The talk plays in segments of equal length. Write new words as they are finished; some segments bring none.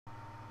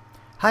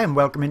Hi and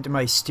welcome into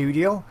my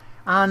studio,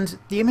 and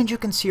the image you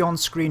can see on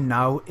screen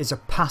now is a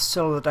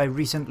pastel that I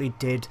recently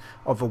did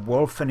of a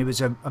wolf, and it was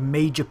a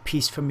major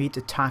piece for me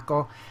to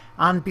tackle.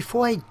 And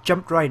before I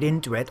jumped right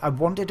into it, I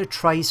wanted to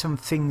try some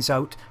things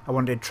out. I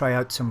wanted to try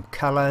out some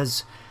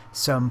colours,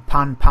 some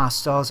pan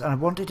pastels, and I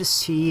wanted to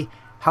see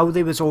how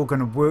they was all going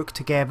to work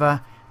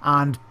together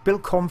and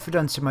build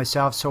confidence in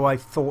myself, so I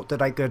thought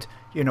that I could,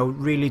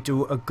 really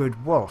do a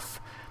good wolf.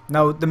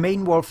 Now the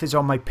main wolf is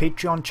on my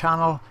Patreon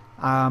channel.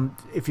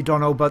 If you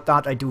don't know about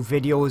that, I do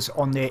videos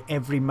on there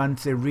every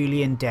month. They're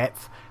really in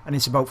depth and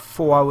it's about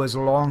 4 hours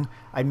long.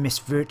 I miss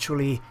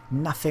virtually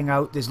nothing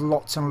out. There's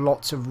lots and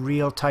lots of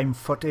real-time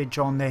footage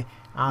on there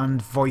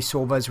and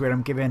voiceovers where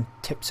I'm giving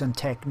tips and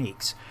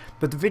techniques.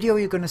 But the video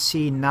you're going to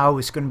see now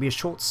is going to be a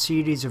short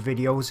series of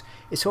videos.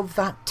 It's of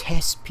that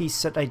test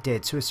piece that I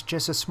did, so it's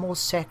just a small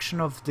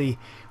section of the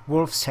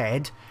wolf's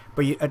head,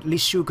 but at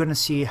least you're going to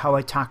see how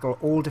I tackle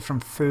all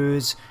different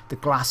furs, the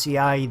glassy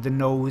eye, the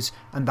nose,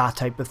 and that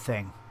type of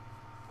thing.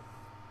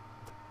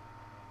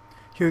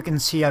 Here you can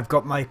see I've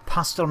got my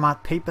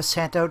Pastelmat paper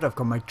set out. I've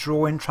got my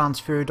drawing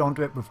transferred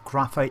onto it with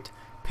graphite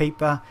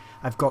paper.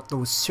 I've got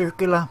those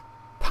circular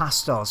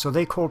pastels, so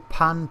they're called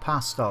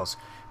Panpastels,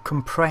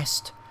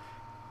 compressed,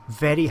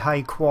 very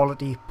high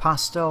quality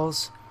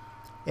pastels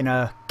in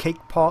a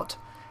cake pot,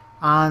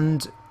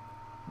 and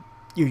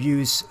you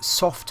use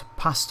soft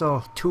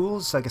pastel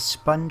tools like a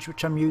sponge,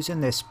 which I'm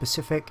using. They're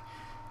specific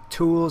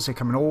tools. They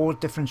come in all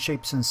different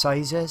shapes and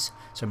sizes,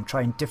 so I'm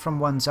trying different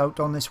ones out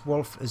on this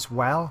wolf as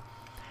well,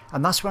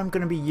 and that's what I'm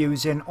going to be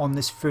using on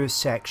this first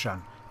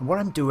section. And what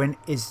I'm doing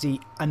is the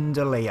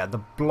underlayer,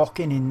 the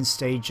blocking in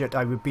stage that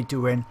I would be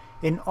doing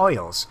in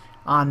oils.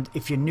 And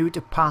if you're new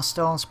to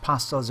pastels,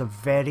 pastels are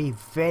very,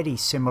 very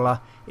similar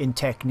in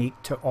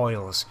technique to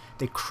oils.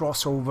 They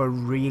cross over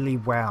really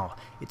well.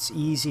 It's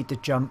easy to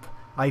jump,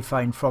 I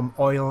find, from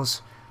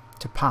oils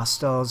to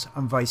pastels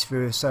and vice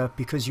versa,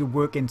 because you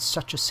work in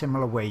such a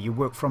similar way. You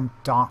work from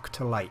dark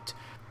to light.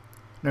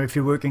 Now if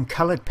you work in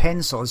coloured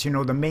pencils,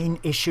 the main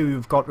issue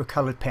you've got with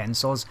coloured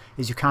pencils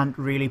is you can't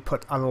really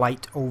put a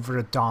light over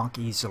a dark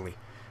easily.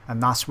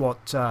 And that's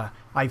what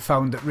I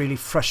found that really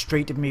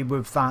frustrated me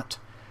with that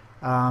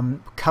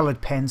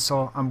coloured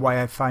pencil, and why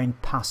I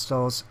find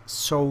pastels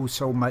so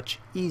much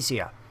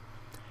easier.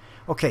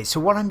 Okay,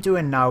 so what I'm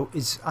doing now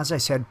is, as I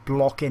said,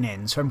 blocking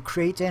in. So I'm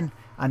creating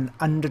an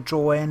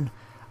underdrawing,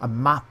 a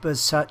map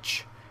as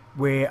such,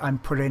 where I'm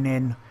putting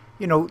in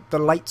the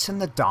lights and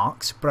the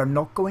darks, but I'm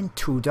not going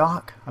too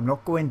dark. I'm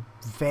not going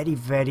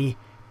very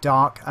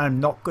dark, and I'm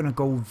not going to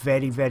go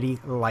very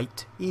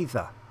light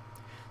either.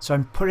 So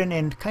I'm putting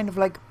in kind of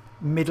like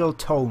middle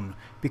tone,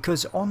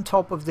 because on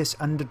top of this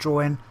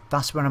underdrawing,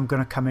 that's when I'm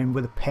going to come in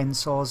with the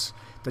pencils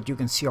that you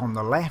can see on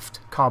the left,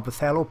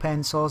 Carbothello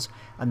pencils,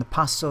 and the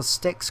pastel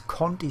sticks,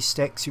 Conti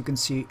sticks, you can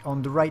see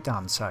on the right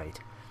hand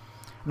side.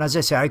 And as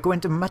I say, I go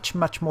into much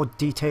more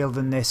detail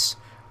than this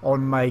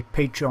on my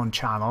Patreon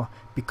channel,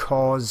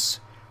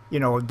 because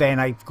then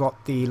I've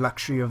got the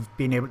luxury of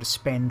being able to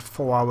spend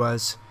 4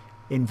 hours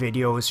in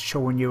videos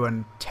showing you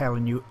and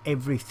telling you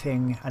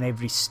everything and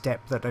every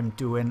step that I'm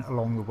doing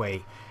along the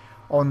way.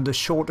 On the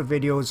shorter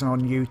videos and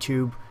on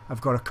YouTube,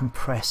 I've got to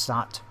compress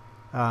that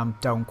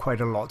down quite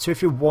a lot. So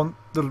if you want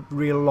the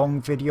real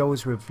long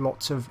videos with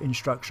lots of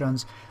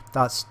instructions,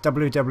 that's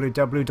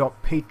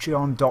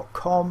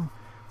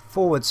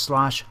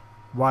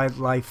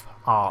www.patreon.com/wildlife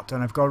art,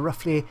 and I've got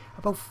roughly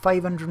about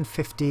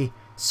 550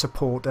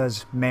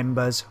 supporters,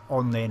 members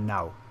on there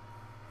now.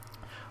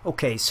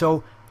 Okay,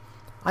 so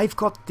I've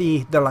got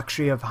the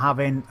luxury of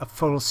having a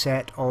full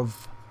set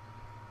of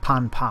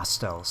pan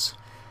pastels.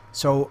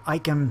 So I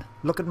can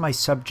look at my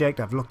subject,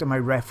 I've looked at my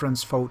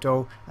reference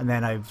photo, and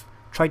then I've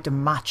tried to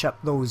match up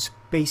those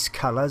base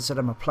colours that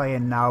I'm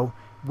applying now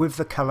with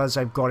the colours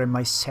I've got in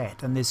my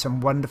set. And there's some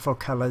wonderful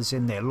colours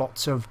in there,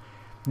 lots of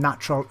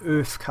natural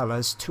earth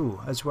colours too,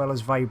 as well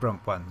as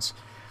vibrant ones.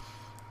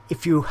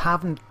 If you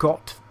haven't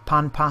got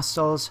pan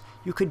pastels,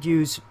 you could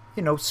use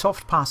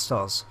soft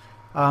pastels,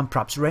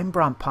 perhaps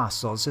Rembrandt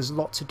pastels. There's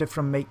lots of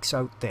different makes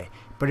out there.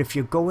 But if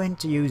you're going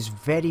to use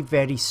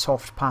very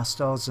soft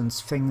pastels, and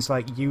things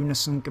like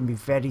Unison can be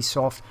very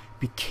soft,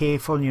 be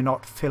careful you're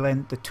not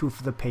filling the tooth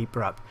of the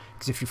paper up,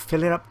 because if you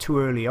fill it up too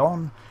early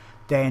on,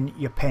 then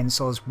your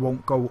pencils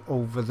won't go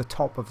over the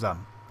top of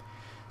them.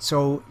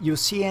 So you'll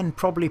see in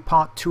probably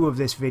part 2 of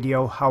this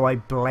video how I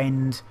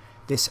blend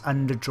this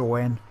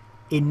underdrawing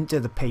into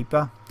the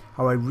paper,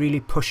 how I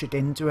really push it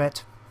into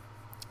it,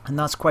 and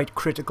that's quite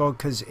critical,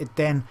 because it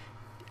then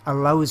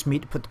allows me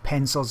to put the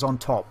pencils on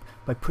top.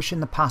 By pushing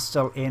the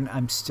pastel in,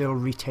 I'm still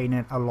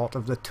retaining a lot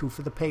of the tooth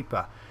of the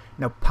paper.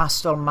 Now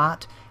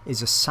Pastelmat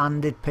is a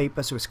sanded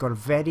paper, so it's got a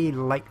very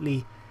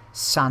lightly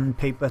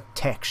sandpaper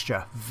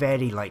texture,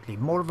 very lightly,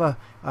 more of a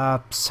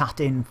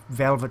satin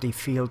velvety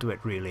feel to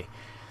it really.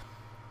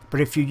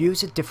 But if you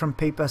use a different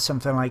paper,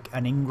 something like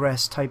an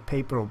ingress type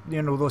paper, or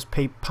those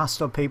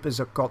pastel papers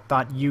that got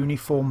that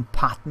uniform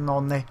pattern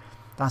on there,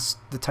 that's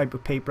the type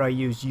of paper I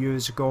used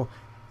years ago.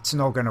 It's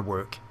not going to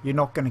work. You're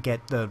not going to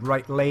get the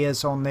right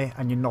layers on there,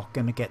 and you're not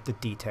going to get the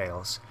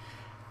details.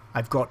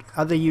 I've got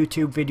other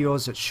YouTube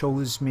videos that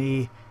shows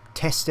me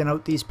testing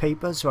out these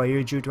papers, so I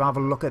urge you to have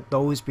a look at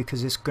those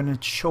because it's going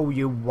to show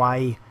you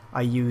why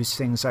I use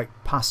things like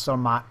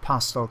Pastelmat,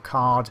 Pastel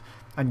Card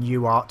and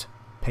UArt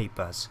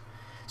papers.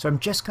 So I'm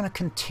just going to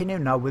continue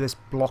now with this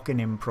blocking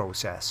in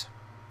process.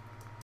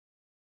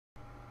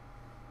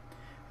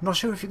 I'm not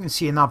sure if you can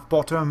see in that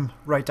bottom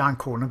right hand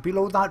corner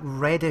below that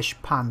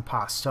reddish pan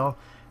pastel,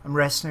 I'm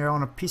resting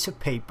on a piece of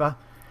paper.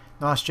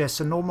 Now that's just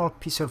a normal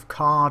piece of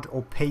card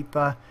or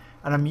paper,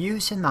 and I'm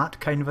using that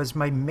kind of as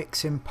my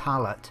mixing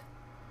palette.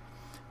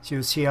 So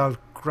you'll see I'll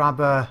grab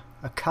a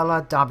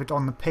colour, dab it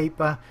on the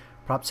paper,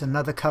 perhaps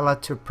another colour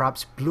to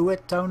perhaps blue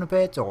it down a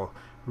bit or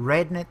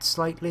redden it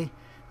slightly,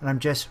 and I'm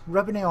just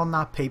rubbing it on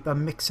that paper,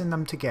 mixing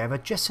them together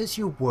just as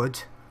you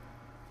would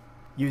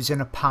using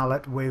a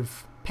palette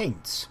with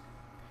paints.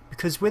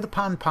 Because with the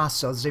pan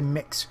pastels they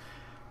mix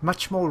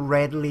much more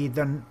readily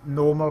than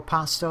normal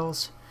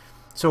pastels.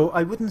 So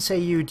I wouldn't say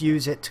you'd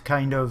use it to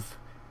kind of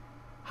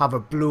have a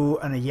blue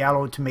and a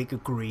yellow to make a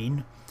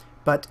green,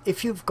 but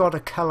if you've got a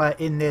colour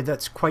in there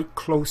that's quite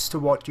close to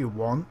what you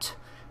want,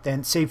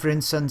 then say for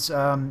instance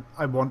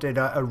I wanted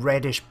a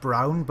reddish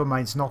brown but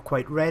mine's not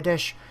quite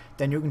reddish,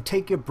 then you can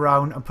take your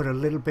brown and put a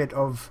little bit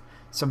of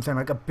something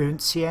like a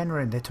burnt sienna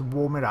in there to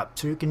warm it up.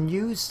 So you can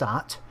use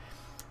that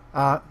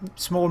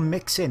small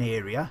mixing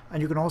area,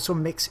 and you can also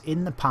mix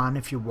in the pan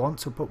if you want,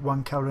 so put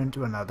one colour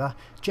into another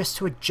just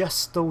to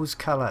adjust those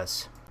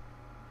colours.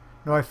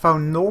 Now I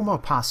found normal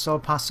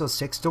pastel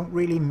sticks don't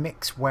really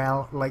mix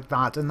well like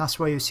that, and that's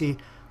why you see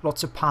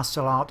lots of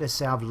pastel artists,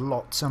 they have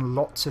lots and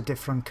lots of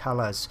different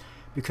colours,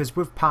 because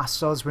with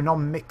pastels we're not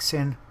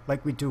mixing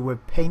like we do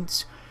with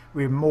paints,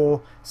 we're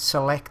more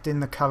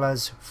selecting the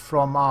colours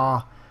from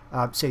our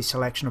say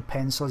selection of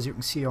pencils you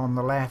can see on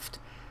the left,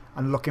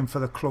 and looking for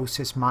the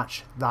closest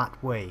match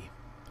that way.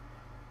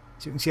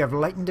 So you can see I've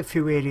lightened a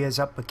few areas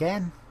up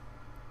again,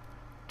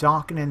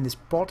 darkening this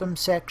bottom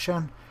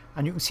section,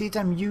 and you can see that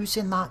I'm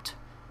using that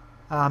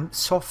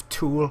soft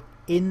tool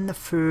in the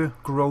fur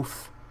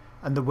growth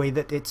and the way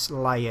that it's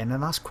lying,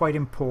 and that's quite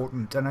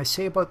important, and I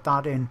say about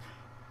that in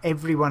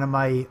every one of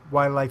my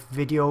wildlife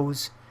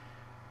videos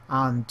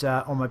and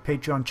on my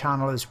Patreon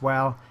channel as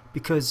well,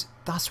 because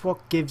that's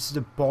what gives the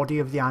body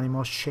of the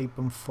animal shape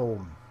and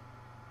form.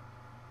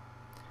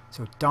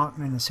 So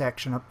darkening the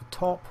section up the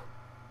top,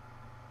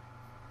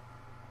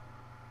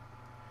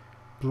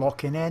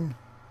 blocking in.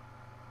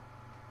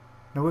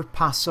 Now with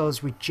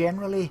pastels we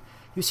generally,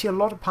 you see a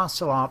lot of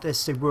pastel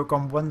artists, they work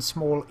on one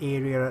small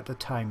area at a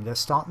time. They're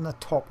starting the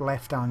top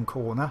left hand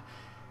corner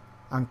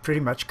and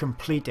pretty much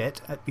complete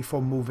it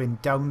before moving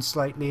down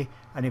slightly,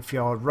 and if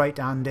you're right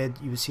handed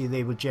you see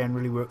they will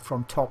generally work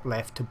from top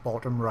left to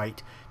bottom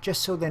right,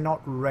 just so they're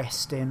not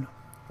resting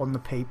on the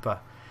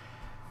paper.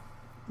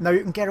 Now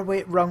you can get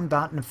away around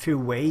that in a few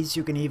ways.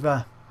 You can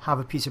either have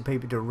a piece of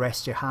paper to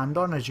rest your hand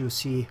on, as you'll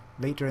see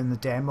later in the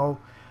demo,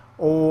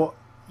 or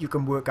you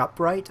can work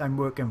upright. I'm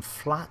working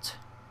flat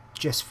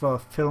just for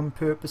film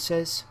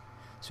purposes.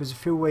 So there's a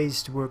few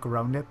ways to work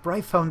around it, but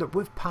I found that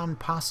with pan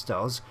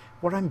pastels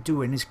what I'm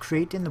doing is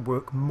creating the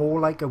work more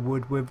like I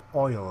would with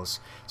oils.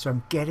 So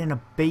I'm getting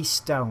a base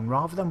down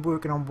rather than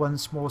working on one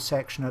small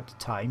section at a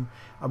time.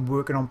 I'm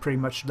working on pretty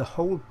much the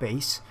whole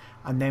base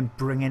and then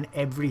bringing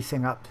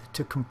everything up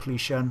to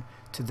completion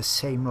to the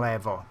same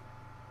level,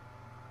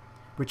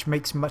 which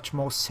makes much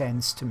more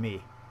sense to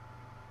me.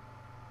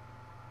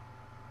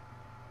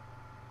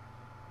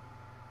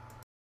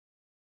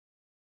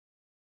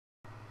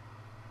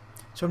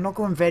 So I'm not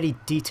going very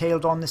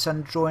detailed on this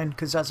underdrawing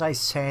because, as I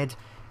said,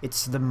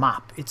 it's the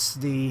map, it's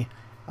the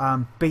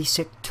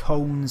basic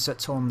tones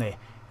that's on there.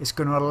 It's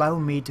going to allow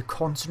me to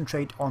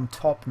concentrate on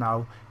top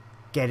now,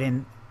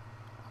 getting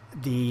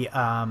the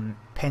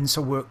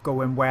pencil work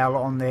going well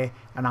on there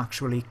and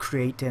actually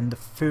creating the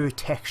fur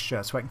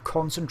texture, so I can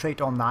concentrate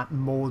on that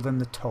more than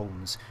the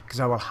tones, because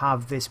I will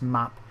have this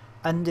map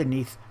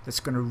underneath that's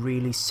going to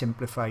really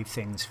simplify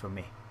things for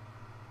me.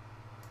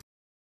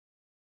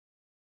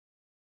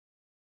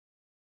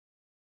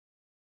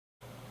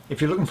 If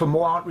you're looking for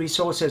more art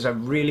resources,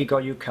 I've really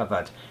got you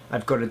covered.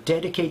 I've got a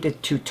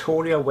dedicated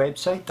tutorial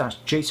website, that's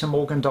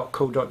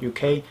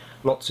jasonmorgan.co.uk,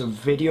 lots of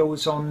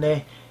videos on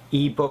there,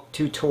 ebook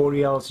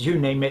tutorials, you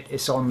name it,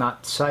 it's on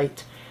that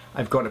site.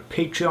 I've got a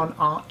Patreon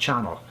art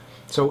channel,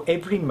 so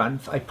every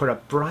month I put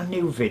up brand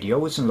new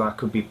videos, and that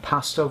could be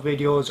pastel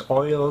videos,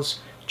 oils,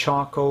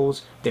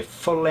 charcoals, they're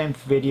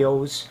full-length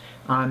videos,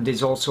 and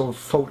there's also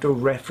photo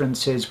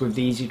references with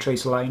the Easy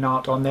Trace line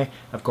art on there.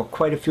 I've got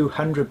quite a few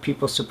hundred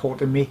people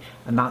supporting me,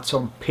 and that's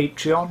on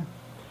Patreon.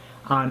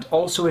 And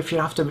also, if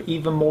you're after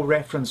even more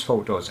reference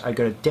photos, I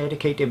got a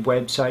dedicated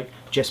website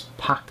just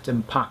packed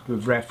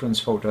with reference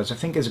photos. I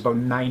think there's about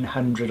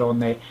 900 on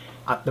there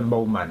at the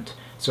moment.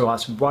 So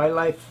that's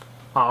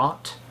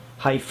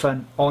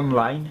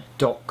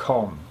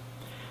wildlifeart-online.com.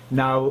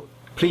 Now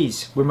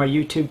please, with my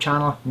YouTube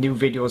channel, new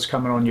videos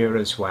coming on here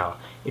as well.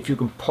 If you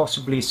can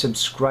possibly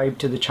subscribe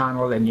to the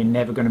channel, then you're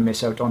never going to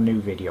miss out on new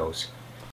videos.